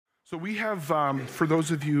So we have, for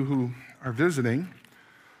those of you who are visiting,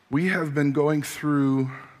 we have been going through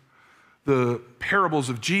the parables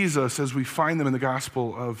of Jesus as we find them in the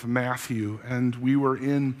Gospel of Matthew. And we were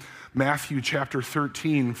in Matthew chapter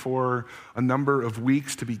 13 for a number of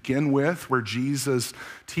weeks to begin with, where Jesus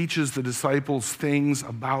teaches the disciples things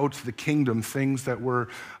about the kingdom, things that were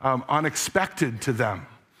unexpected to them,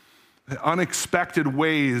 unexpected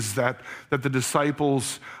ways that the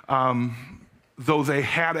disciples, though they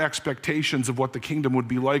had expectations of what the kingdom would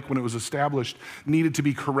be like when it was established, needed to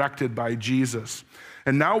be corrected by Jesus.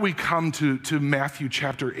 And now we come to Matthew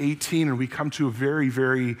chapter 18, and we come to a very,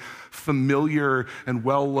 very familiar and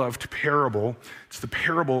well-loved parable. It's the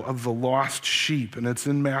parable of the lost sheep, and it's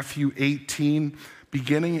in Matthew 18,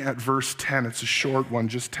 beginning at verse 10. It's a short one,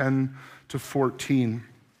 just 10 to 14.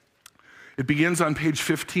 It begins on page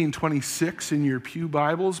 1526 in your pew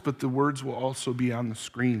Bibles, but the words will also be on the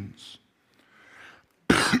screens.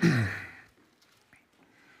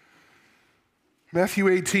 Matthew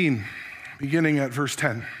 18, beginning at verse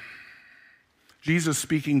 10. Jesus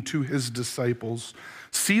speaking to his disciples,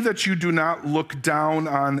 "See that you do not look down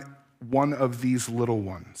on one of these little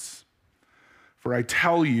ones. For I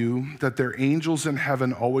tell you that their angels in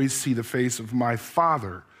heaven always see the face of my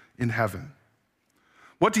Father in heaven.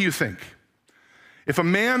 What do you think? If a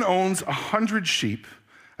man owns 100 sheep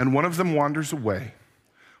and one of them wanders away,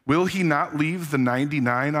 will he not leave the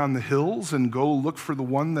 99 on the hills and go look for the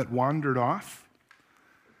one that wandered off?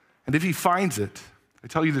 And if he finds it, I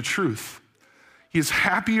tell you the truth, he is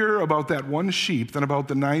happier about that one sheep than about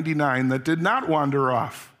the 99 that did not wander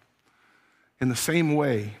off. In the same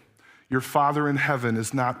way, your Father in heaven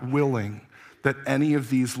is not willing that any of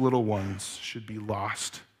these little ones should be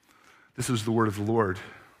lost." This is the word of the Lord.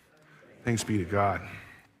 Thanks be to God.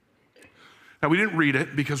 Now, we didn't read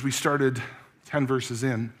it because we started 10 verses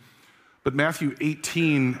in, but Matthew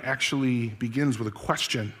 18 actually begins with a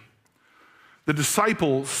question. The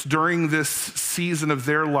disciples, during this season of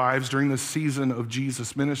their lives, during this season of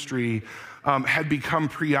Jesus' ministry, had become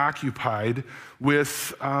preoccupied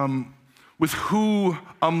with who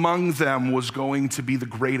among them was going to be the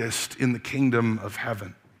greatest in the kingdom of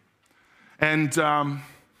heaven. And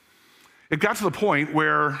it got to the point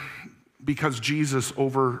where, because Jesus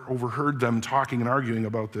overheard them talking and arguing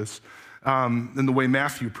about this, in the way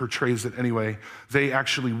Matthew portrays it anyway, they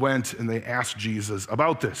actually went and they asked Jesus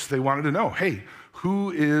about this. They wanted to know, hey,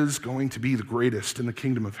 who is going to be the greatest in the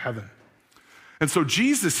kingdom of heaven? And so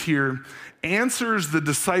Jesus here answers the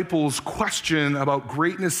disciples' question about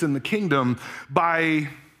greatness in the kingdom by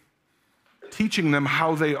teaching them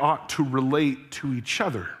how they ought to relate to each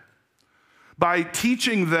other, by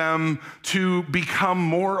teaching them to become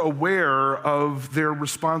more aware of their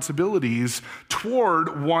responsibilities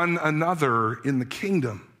toward one another in the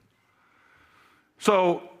kingdom.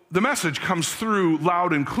 So the message comes through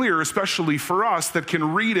loud and clear, especially for us that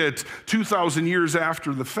can read it 2,000 years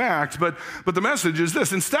after the fact. But the message is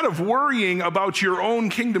this: instead of worrying about your own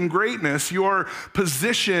kingdom greatness, your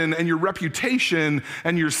position and your reputation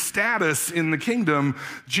and your status in the kingdom,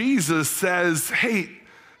 Jesus says, hey,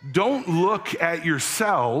 don't look at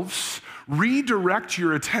yourselves. Redirect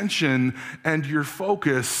your attention and your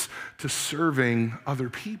focus to serving other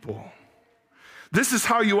people. This is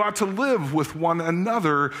how you ought to live with one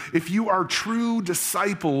another if you are true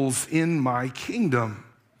disciples in my kingdom.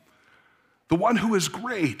 The one who is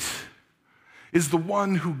great is the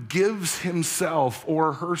one who gives himself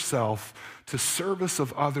or herself to service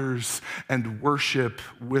of others and worship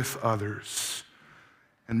with others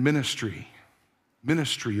and ministry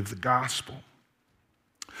of the gospel.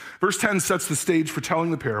 Verse 10 sets the stage for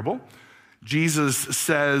telling the parable. Jesus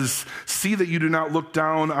says, "See that you do not look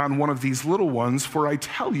down on one of these little ones, for I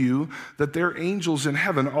tell you that their angels in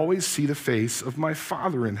heaven always see the face of my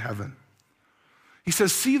Father in heaven." He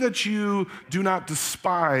says, "See that you do not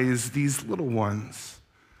despise these little ones."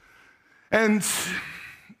 And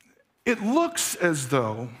it looks as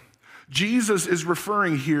though Jesus is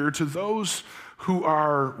referring here to those who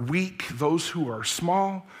are weak, those who are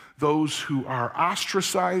small, those who are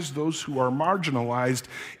ostracized, those who are marginalized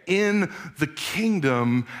in the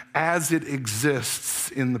kingdom as it exists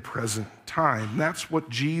in the present time. That's what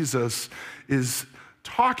Jesus is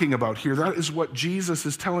talking about here. That is what Jesus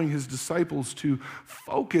is telling his disciples to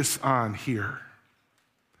focus on here.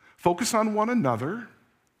 Focus on one another.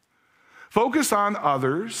 Focus on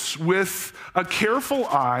others with a careful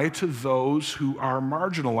eye to those who are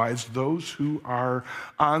marginalized, those who are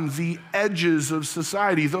on the edges of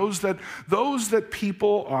society, those that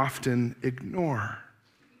people often ignore.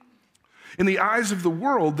 In the eyes of the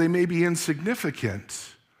world, they may be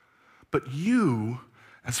insignificant, but you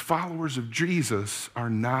as followers of Jesus, are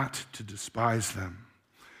not to despise them.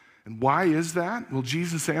 And why is that? Well,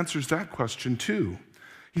 Jesus answers that question too.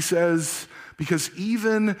 He says, because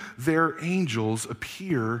even their angels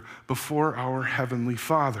appear before our Heavenly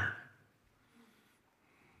Father.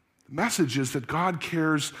 The message is that God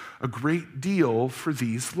cares a great deal for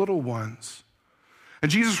these little ones. And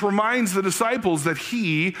Jesus reminds the disciples that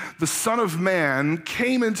he, the Son of Man,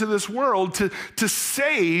 came into this world to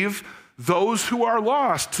save those who are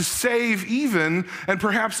lost, to save even, and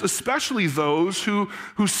perhaps especially those who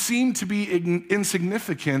seem to be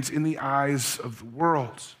insignificant in the eyes of the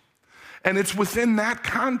world. And it's within that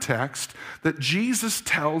context that Jesus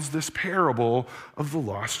tells this parable of the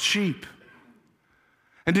lost sheep.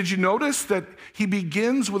 And did you notice that he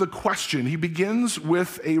begins with a question? He begins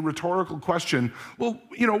with a rhetorical question. Well,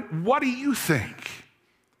 what do you think?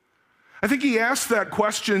 I think he asked that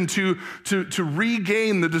question to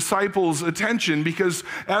regain the disciples' attention because,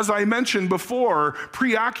 as I mentioned before,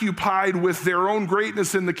 preoccupied with their own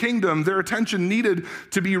greatness in the kingdom, their attention needed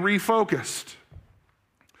to be refocused.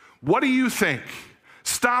 What do you think?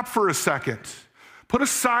 Stop for a second. Put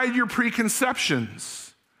aside your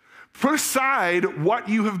preconceptions. Put aside what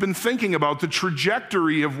you have been thinking about, the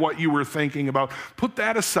trajectory of what you were thinking about. Put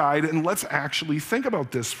that aside and let's actually think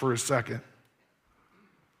about this for a second.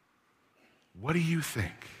 What do you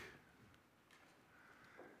think?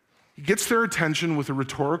 He gets their attention with a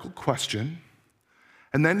rhetorical question,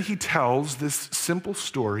 and then he tells this simple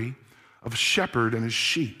story of a shepherd and his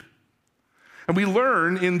sheep. And we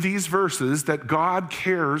learn in these verses that God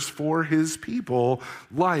cares for his people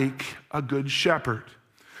like a good shepherd.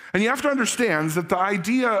 And you have to understand that the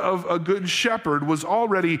idea of a good shepherd was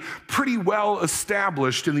already pretty well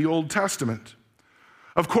established in the Old Testament.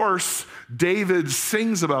 Of course, David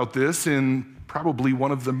sings about this in probably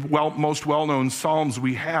one of the most well-known Psalms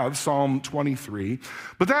we have, Psalm 23.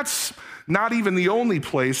 But that's not even the only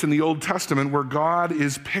place in the Old Testament where God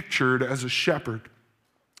is pictured as a shepherd.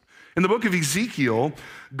 In the book of Ezekiel,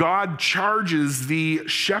 God charges the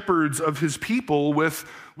shepherds of his people with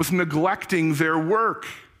neglecting their work.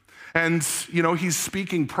 And, he's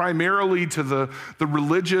speaking primarily to the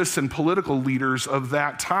religious and political leaders of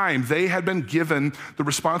that time. They had been given the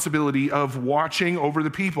responsibility of watching over the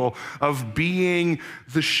people, of being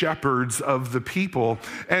the shepherds of the people.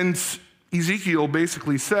 And Ezekiel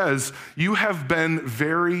basically says, you have been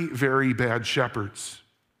very, very bad shepherds.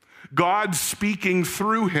 God, speaking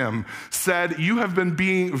through him, said, you have been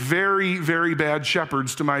being very, very bad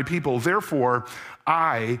shepherds to my people. Therefore,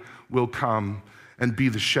 I will come and be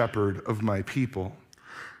the shepherd of my people.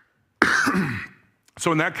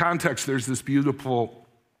 So in that context, there's this beautiful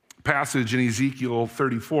passage in Ezekiel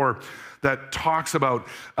 34 that talks about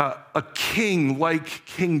a king like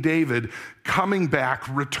King David coming back,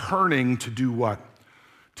 returning to do what?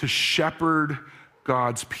 To shepherd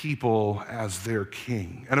God's people as their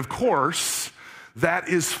king. And of course, that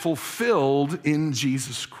is fulfilled in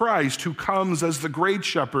Jesus Christ, who comes as the great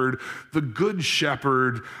shepherd, the good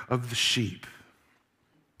shepherd of the sheep.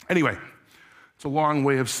 Anyway, it's a long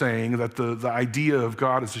way of saying that the idea of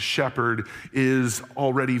God as a shepherd is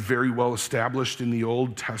already very well established in the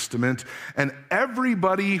Old Testament. And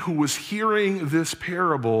everybody who was hearing this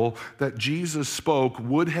parable that Jesus spoke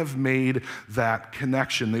would have made that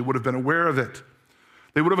connection. They would have been aware of it.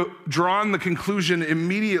 They would have drawn the conclusion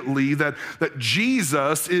immediately that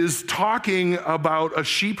Jesus is talking about a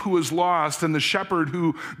sheep who is lost and the shepherd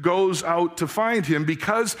who goes out to find him,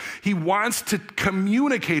 because he wants to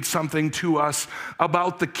communicate something to us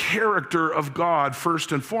about the character of God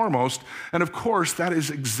first and foremost. And of course, that is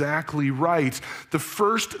exactly right. The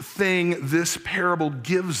first thing this parable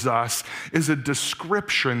gives us is a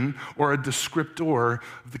description or a descriptor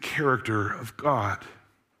of the character of God.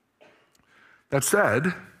 That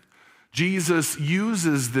said, Jesus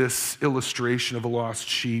uses this illustration of a lost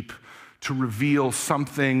sheep to reveal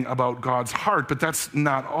something about God's heart, but that's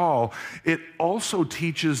not all. It also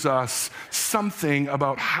teaches us something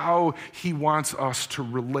about how he wants us to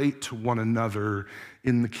relate to one another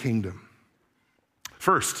in the kingdom.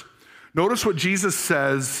 First, notice what Jesus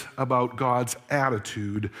says about God's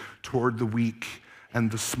attitude toward the weak and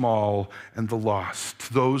the small and the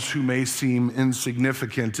lost, those who may seem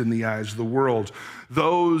insignificant in the eyes of the world,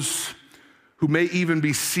 those who may even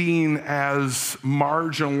be seen as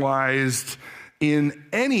marginalized in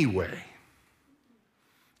any way,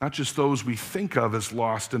 not just those we think of as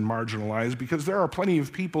lost and marginalized, because there are plenty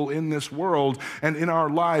of people in this world and in our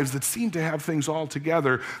lives that seem to have things all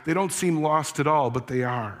together. They don't seem lost at all, but they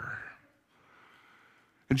are.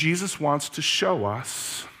 And Jesus wants to show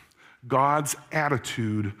us God's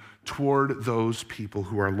attitude toward those people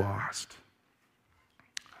who are lost.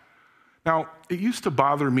 Now, it used to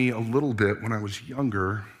bother me a little bit when I was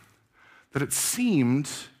younger that it seemed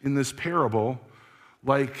in this parable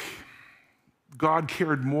like God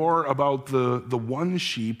cared more about the one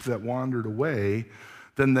sheep that wandered away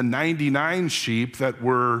than the 99 sheep that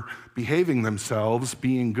were behaving themselves,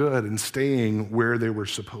 being good, and staying where they were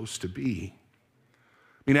supposed to be.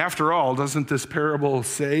 I mean, after all, doesn't this parable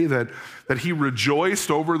say that he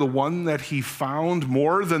rejoiced over the one that he found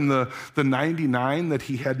more than the 99 that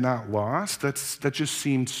he had not lost? That just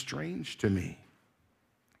seemed strange to me.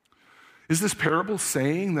 Is this parable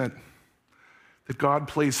saying that God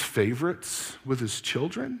plays favorites with his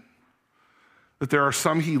children? That there are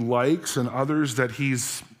some he likes and others that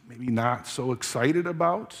he's maybe not so excited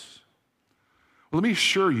about? Well, let me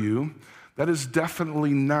assure you, that is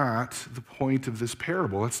definitely not the point of this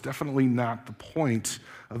parable. It's definitely not the point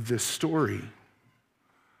of this story.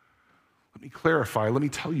 Let me clarify. Let me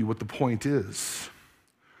tell you what the point is.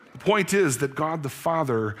 The point is that God the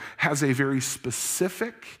Father has a very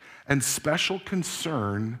specific and special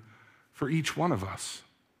concern for each one of us.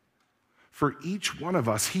 For each one of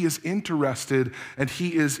us, he is interested and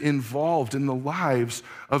he is involved in the lives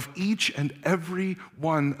of each and every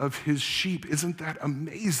one of his sheep. Isn't that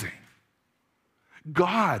amazing?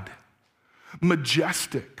 God,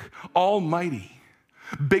 majestic, almighty,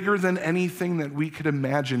 bigger than anything that we could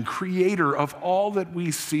imagine, creator of all that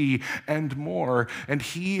we see and more, and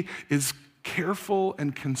he is careful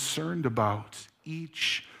and concerned about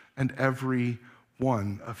each and every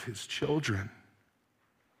one of his children.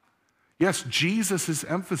 Yes, Jesus is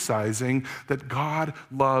emphasizing that God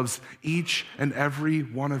loves each and every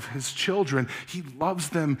one of his children. He loves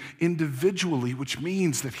them individually, which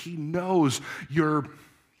means that he knows your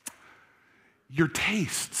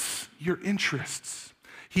tastes, your interests.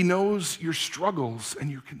 He knows your struggles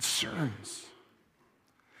and your concerns.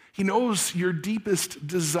 He knows your deepest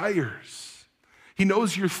desires. He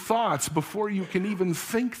knows your thoughts before you can even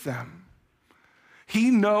think them. He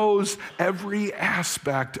knows every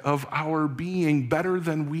aspect of our being better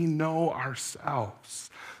than we know ourselves.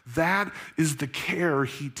 That is the care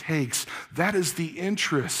he takes. That is the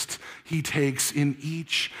interest he takes in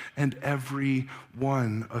each and every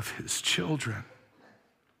one of his children.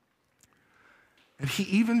 And he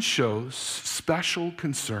even shows special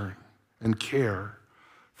concern and care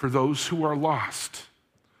for those who are lost,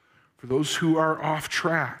 for those who are off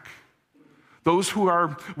track, those who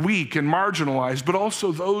are weak and marginalized, but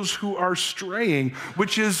also those who are straying,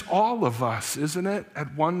 which is all of us, isn't it,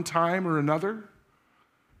 at one time or another?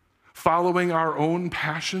 Following our own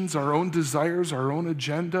passions, our own desires, our own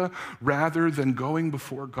agenda, rather than going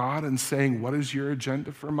before God and saying, what is your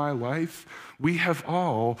agenda for my life? We have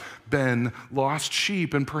all been lost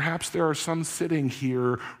sheep, and perhaps there are some sitting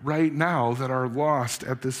here right now that are lost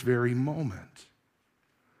at this very moment.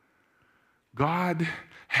 God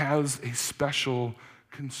has a special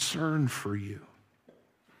concern for you.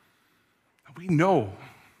 We know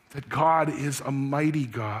that God is a mighty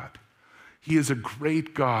God. He is a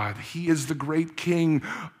great God. He is the great King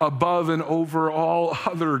above and over all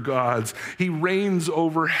other gods. He reigns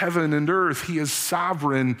over heaven and earth. He is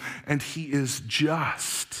sovereign and he is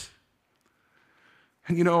just.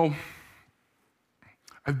 And you know,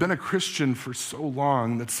 I've been a Christian for so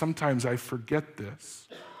long that sometimes I forget this.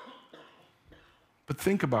 But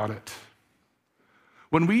think about it.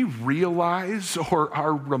 When we realize or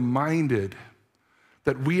are reminded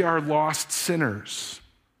that we are lost sinners,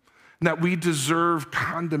 and that we deserve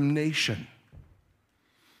condemnation,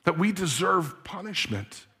 that we deserve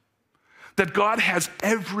punishment, that God has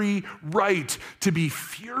every right to be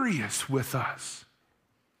furious with us,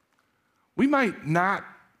 we might not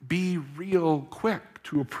be real quick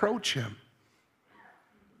to approach him.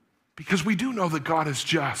 Because we do know that God is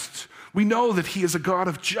just. We know that he is a God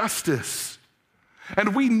of justice.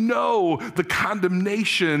 And we know the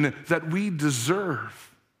condemnation that we deserve.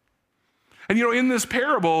 And you know, in this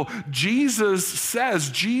parable, Jesus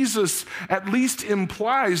at least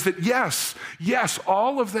implies that yes,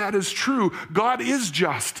 all of that is true. God is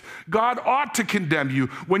just. God ought to condemn you.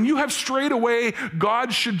 When you have strayed away,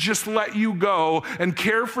 God should just let you go and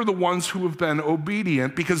care for the ones who have been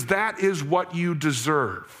obedient, because that is what you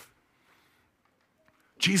deserve.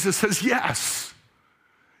 Jesus says, yes,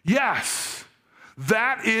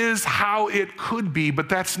 that is how it could be, but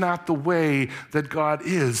that's not the way that God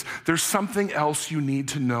is. There's something else you need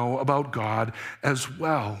to know about God as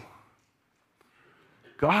well.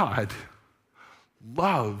 God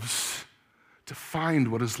loves to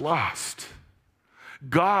find what is lost.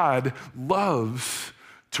 God loves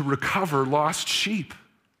to recover lost sheep.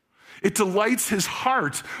 It delights his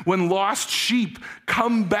heart when lost sheep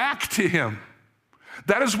come back to him.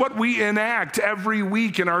 That is what we enact every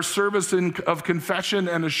week in our service of confession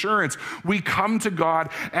and assurance. We come to God,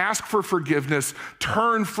 ask for forgiveness,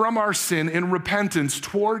 turn from our sin in repentance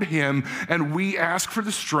toward Him, and we ask for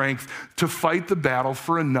the strength to fight the battle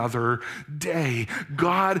for another day.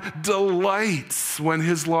 God delights when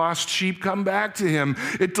His lost sheep come back to Him.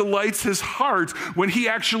 It delights His heart when He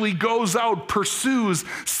actually goes out, pursues,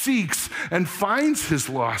 seeks, and finds His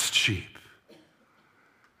lost sheep.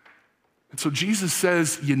 And so Jesus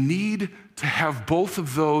says you need to have both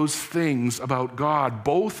of those things about God,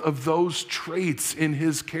 both of those traits in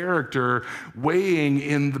His character weighing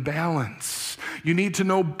in the balance. You need to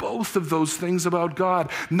know both of those things about God.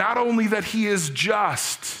 Not only that He is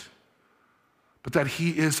just, but that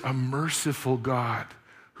He is a merciful God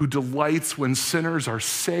who delights when sinners are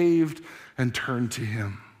saved and turn to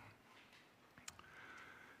Him.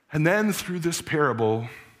 And then through this parable,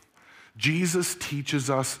 Jesus teaches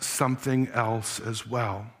us something else as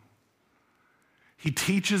well. He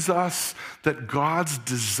teaches us that God's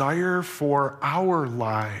desire for our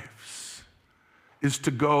lives is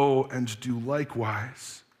to go and do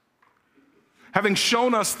likewise. Having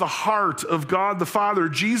shown us the heart of God the Father,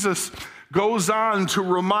 Jesus goes on to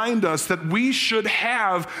remind us that we should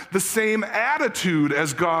have the same attitude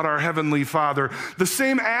as God our Heavenly Father, the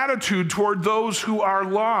same attitude toward those who are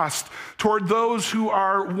lost, toward those who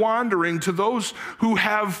are wandering, to those who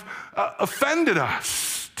have offended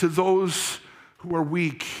us, to those who are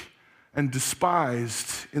weak and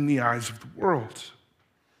despised in the eyes of the world.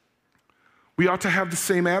 We ought to have the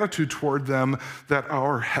same attitude toward them that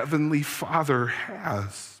our Heavenly Father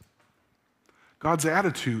has. God's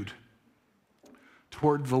attitude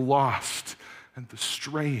toward the lost and the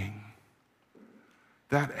straying,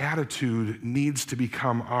 that attitude needs to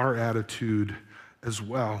become our attitude as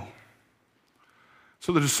well.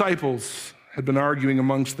 So the disciples had been arguing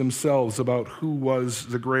amongst themselves about who was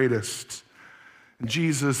the greatest. And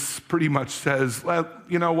Jesus pretty much says, well,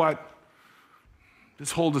 you know what?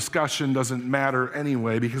 This whole discussion doesn't matter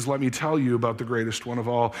anyway, because let me tell you about the greatest one of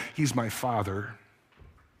all. He's my Father.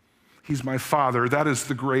 He's my Father. That is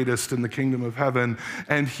the greatest in the kingdom of heaven.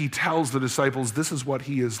 And He tells the disciples this is what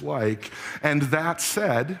He is like. And that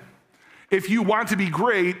said, if you want to be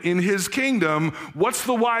great in His kingdom, what's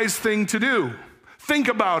the wise thing to do? Think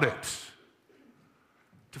about it.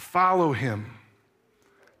 To follow Him,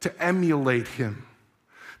 to emulate Him,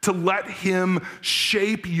 to let Him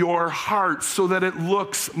shape your heart so that it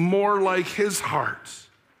looks more like His heart,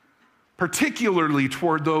 particularly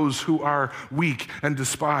toward those who are weak and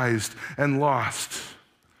despised and lost,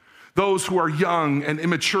 those who are young and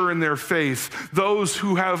immature in their faith, those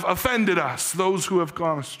who have offended us, those who have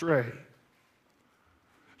gone astray.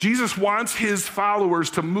 Jesus wants His followers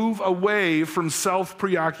to move away from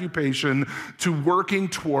self-preoccupation to working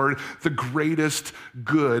toward the greatest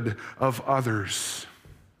good of others,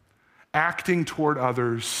 acting toward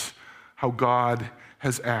others how God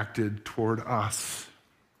has acted toward us.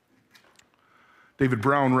 David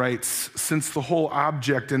Brown writes, since the whole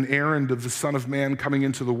object and errand of the Son of Man coming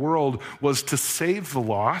into the world was to save the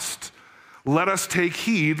lost, let us take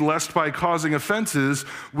heed lest by causing offenses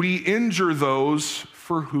we injure those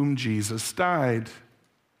for whom Jesus died.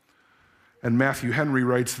 And Matthew Henry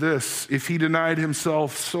writes this, if He denied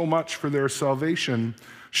Himself so much for their salvation,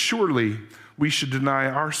 surely we should deny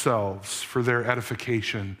ourselves for their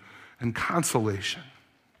edification and consolation.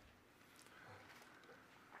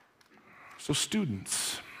 So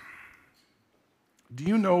students, do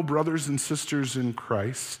you know brothers and sisters in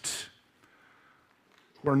Christ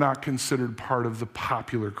who are not considered part of the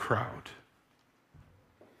popular crowd?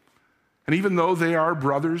 And even though they are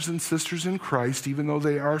brothers and sisters in Christ, even though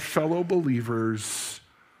they are fellow believers,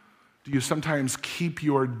 do you sometimes keep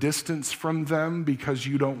your distance from them because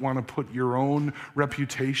you don't want to put your own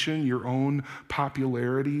reputation, your own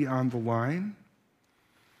popularity on the line?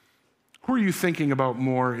 Who are you thinking about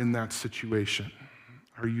more in that situation?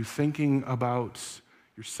 Are you thinking about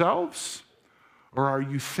yourselves, or are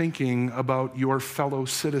you thinking about your fellow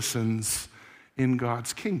citizens in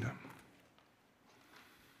God's kingdom?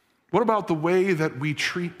 What about the way that we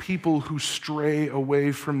treat people who stray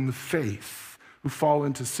away from the faith, who fall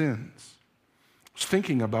into sins? I was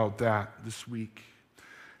thinking about that this week.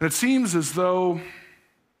 And it seems as though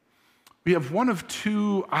we have one of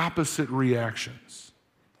two opposite reactions.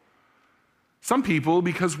 Some people,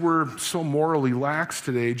 because we're so morally lax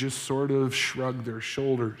today, just sort of shrug their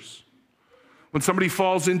shoulders. When somebody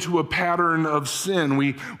falls into a pattern of sin,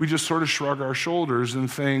 we just sort of shrug our shoulders and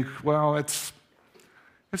think, well, it's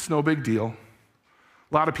no big deal.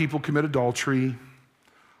 A lot of people commit adultery.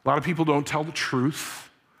 A lot of people don't tell the truth.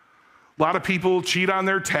 A A lot of people cheat on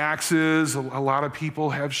their taxes. A lot of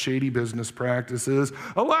people have shady business practices.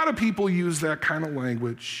 A lot of people use that kind of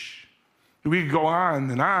language. We could go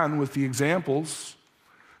on and on with the examples.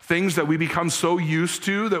 Things that we become so used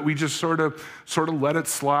to that we just sort of let it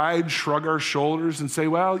slide, shrug our shoulders and say,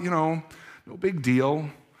 well, no big deal.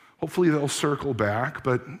 Hopefully they'll circle back,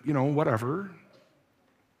 but, whatever.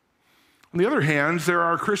 On the other hand, there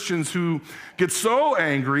are Christians who get so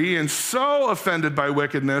angry and so offended by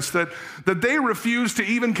wickedness that they refuse to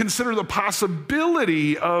even consider the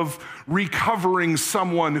possibility of recovering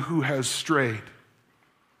someone who has strayed.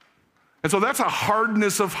 And so that's a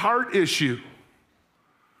hardness of heart issue.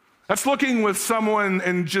 That's looking with someone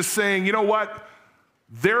and just saying, you know what,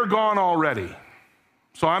 they're gone already.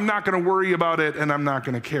 So I'm not going to worry about it and I'm not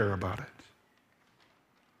going to care about it.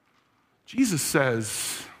 Jesus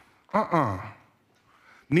says,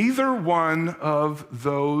 neither one of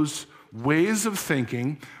those ways of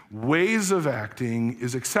thinking, ways of acting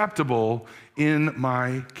is acceptable in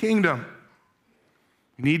my kingdom.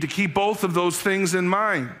 You need to keep both of those things in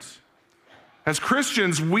mind. As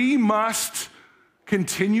Christians, we must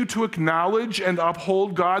continue to acknowledge and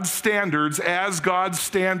uphold God's standards as God's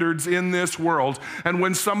standards in this world. And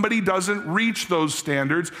when somebody doesn't reach those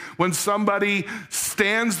standards, when somebody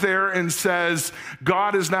stands there and says,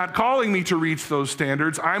 God is not calling me to reach those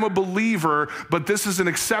standards, I'm a believer, but this is an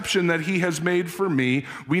exception that he has made for me,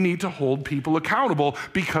 we need to hold people accountable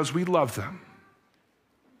because we love them.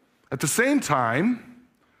 At the same time,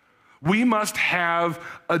 we must have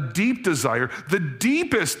a deep desire, the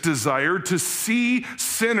deepest desire to see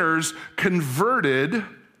sinners converted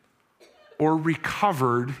or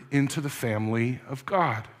recovered into the family of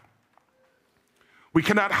God. We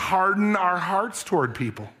cannot harden our hearts toward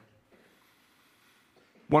people.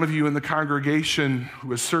 One of you in the congregation who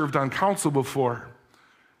has served on council before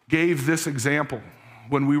gave this example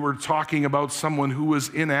when we were talking about someone who was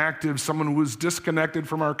inactive, someone who was disconnected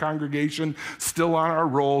from our congregation, still on our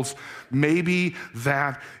rolls. Maybe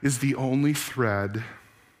that is the only thread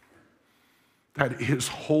that is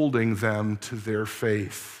holding them to their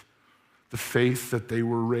faith, the faith that they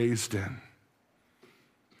were raised in.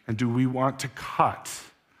 And do we want to cut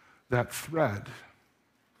that thread?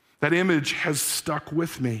 That image has stuck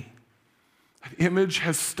with me. That image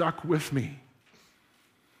has stuck with me.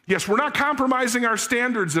 Yes, we're not compromising our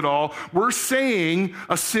standards at all. We're saying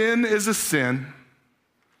a sin is a sin.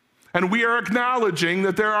 And we are acknowledging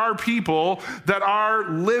that there are people that are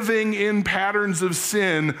living in patterns of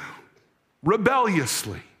sin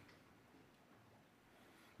rebelliously.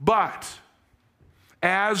 But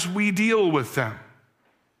as we deal with them,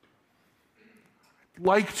 I'd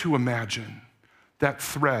like to imagine that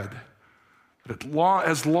thread, that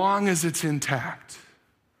as long as it's intact,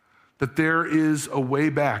 that there is a way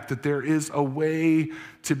back, that there is a way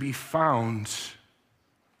to be found.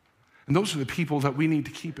 And those are the people that we need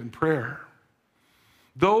to keep in prayer.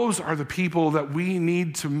 Those are the people that we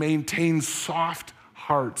need to maintain soft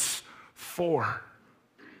hearts for.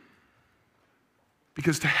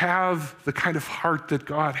 Because to have the kind of heart that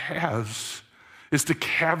God has is to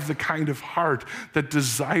have the kind of heart that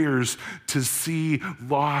desires to see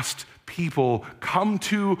lost people come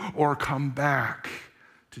to or come back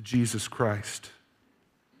to Jesus Christ.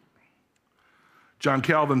 John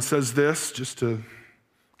Calvin says this, just to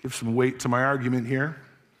give some weight to my argument here.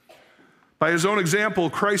 By his own example,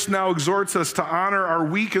 Christ now exhorts us to honor our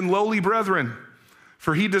weak and lowly brethren,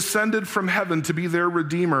 for he descended from heaven to be their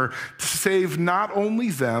Redeemer, to save not only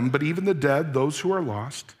them, but even the dead, those who are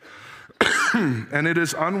lost. And it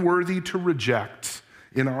is unworthy to reject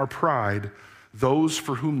in our pride those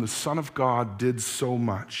for whom the Son of God did so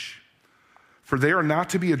much. For they are not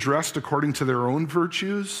to be addressed according to their own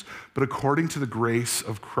virtues, but according to the grace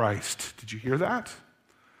of Christ. Did you hear that?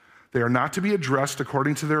 They are not to be addressed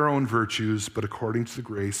according to their own virtues, but according to the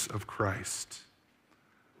grace of Christ.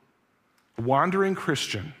 A wandering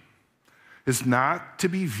Christian is not to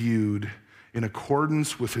be viewed in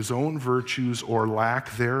accordance with his own virtues or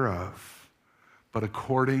lack thereof, but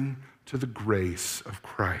according to the grace of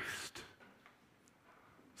Christ.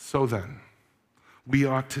 So then, we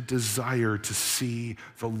ought to desire to see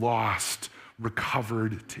the lost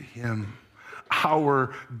recovered to him.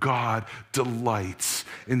 Our God delights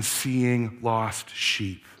in seeing lost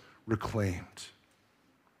sheep reclaimed.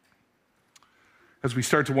 As we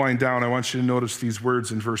start to wind down, I want you to notice these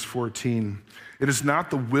words in verse 14. It is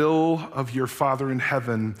not the will of your Father in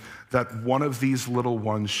heaven that one of these little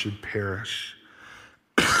ones should perish.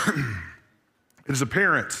 It is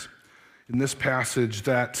apparent in this passage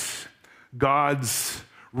that God's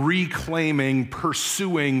reclaiming,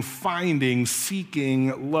 pursuing, finding,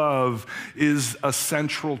 seeking love is a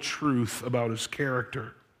central truth about his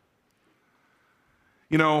character.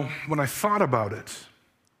 You know, when I thought about it,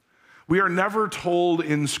 we are never told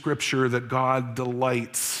in Scripture that God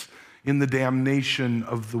delights in the damnation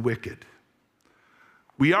of the wicked.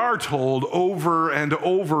 We are told over and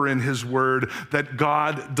over in his word that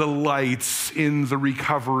God delights in the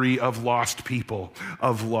recovery of lost people,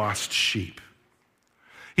 of lost sheep.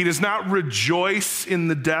 He does not rejoice in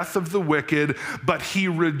the death of the wicked, but he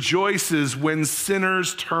rejoices when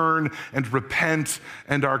sinners turn and repent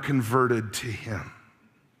and are converted to him.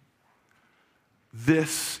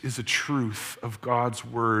 This is a truth of God's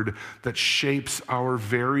word that shapes our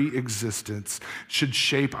very existence, should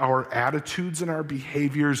shape our attitudes and our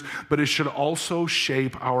behaviors, but it should also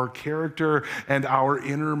shape our character and our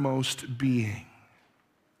innermost being.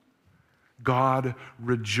 God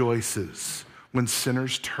rejoices when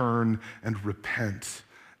sinners turn and repent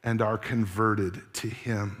and are converted to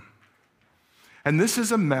him. And this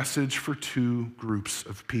is a message for two groups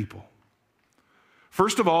of people.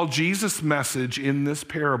 First of all, Jesus' message in this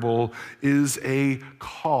parable is a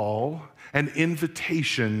call, an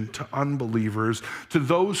invitation to unbelievers, to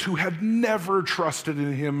those who have never trusted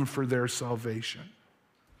in him for their salvation.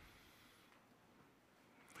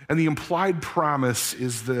 And the implied promise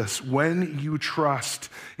is this: when you trust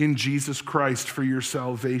in Jesus Christ for your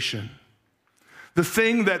salvation, the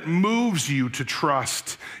thing that moves you to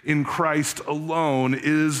trust in Christ alone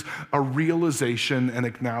is a realization and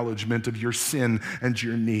acknowledgement of your sin and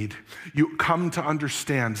your need. You come to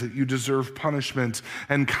understand that you deserve punishment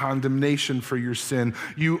and condemnation for your sin.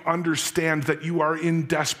 You understand that you are in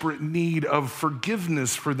desperate need of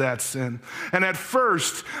forgiveness for that sin. And at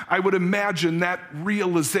first, I would imagine that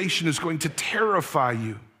realization is going to terrify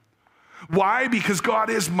you. Why? Because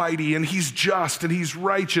God is mighty and he's just and he's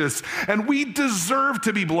righteous, and we deserve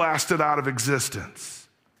to be blasted out of existence.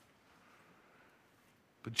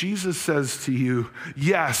 But Jesus says to you,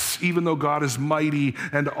 yes, even though God is mighty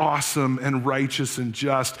and awesome and righteous and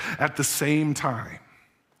just, at the same time,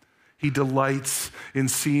 he delights in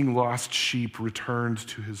seeing lost sheep returned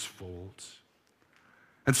to his fold.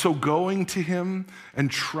 And so going to him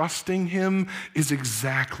and trusting him is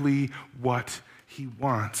exactly what he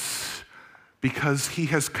wants, because he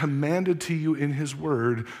has commanded to you in his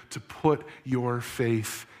word to put your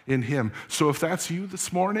faith in him. So if that's you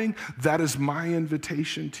this morning, that is my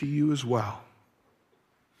invitation to you as well.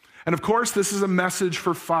 And of course, this is a message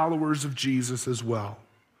for followers of Jesus as well,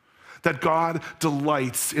 that God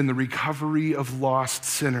delights in the recovery of lost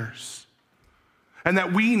sinners, and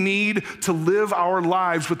that we need to live our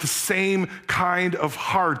lives with the same kind of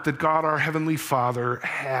heart that God our Heavenly Father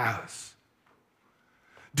has.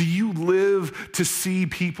 Do you live to see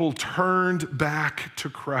people turned back to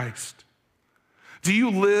Christ? Do you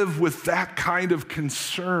live with that kind of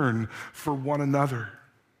concern for one another?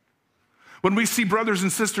 When we see brothers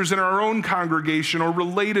and sisters in our own congregation or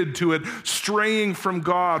related to it straying from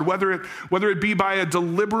God, whether it be by a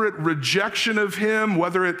deliberate rejection of him,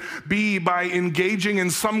 whether it be by engaging in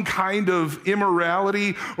some kind of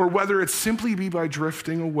immorality, or whether it simply be by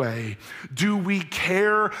drifting away, do we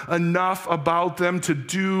care enough about them to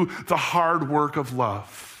do the hard work of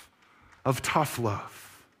love, of tough love?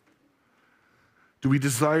 Do we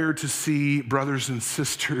desire to see brothers and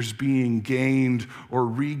sisters being gained or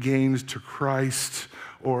regained to Christ,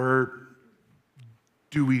 or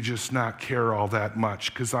do we just not care all that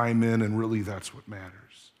much because I'm in and really that's what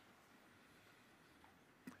matters?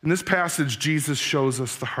 In this passage, Jesus shows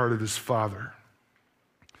us the heart of his Father.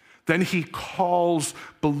 Then he calls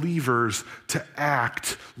believers to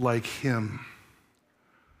act like him,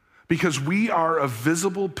 because we are a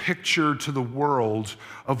visible picture to the world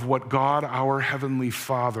of what God, our Heavenly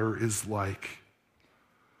Father, is like.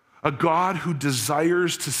 A God who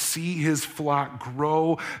desires to see his flock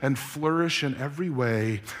grow and flourish in every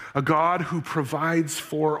way. A God who provides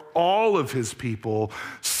for all of his people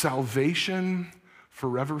salvation,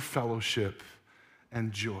 forever fellowship,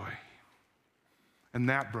 and joy. And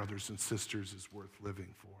that, brothers and sisters, is worth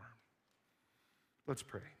living for. Let's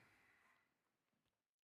pray.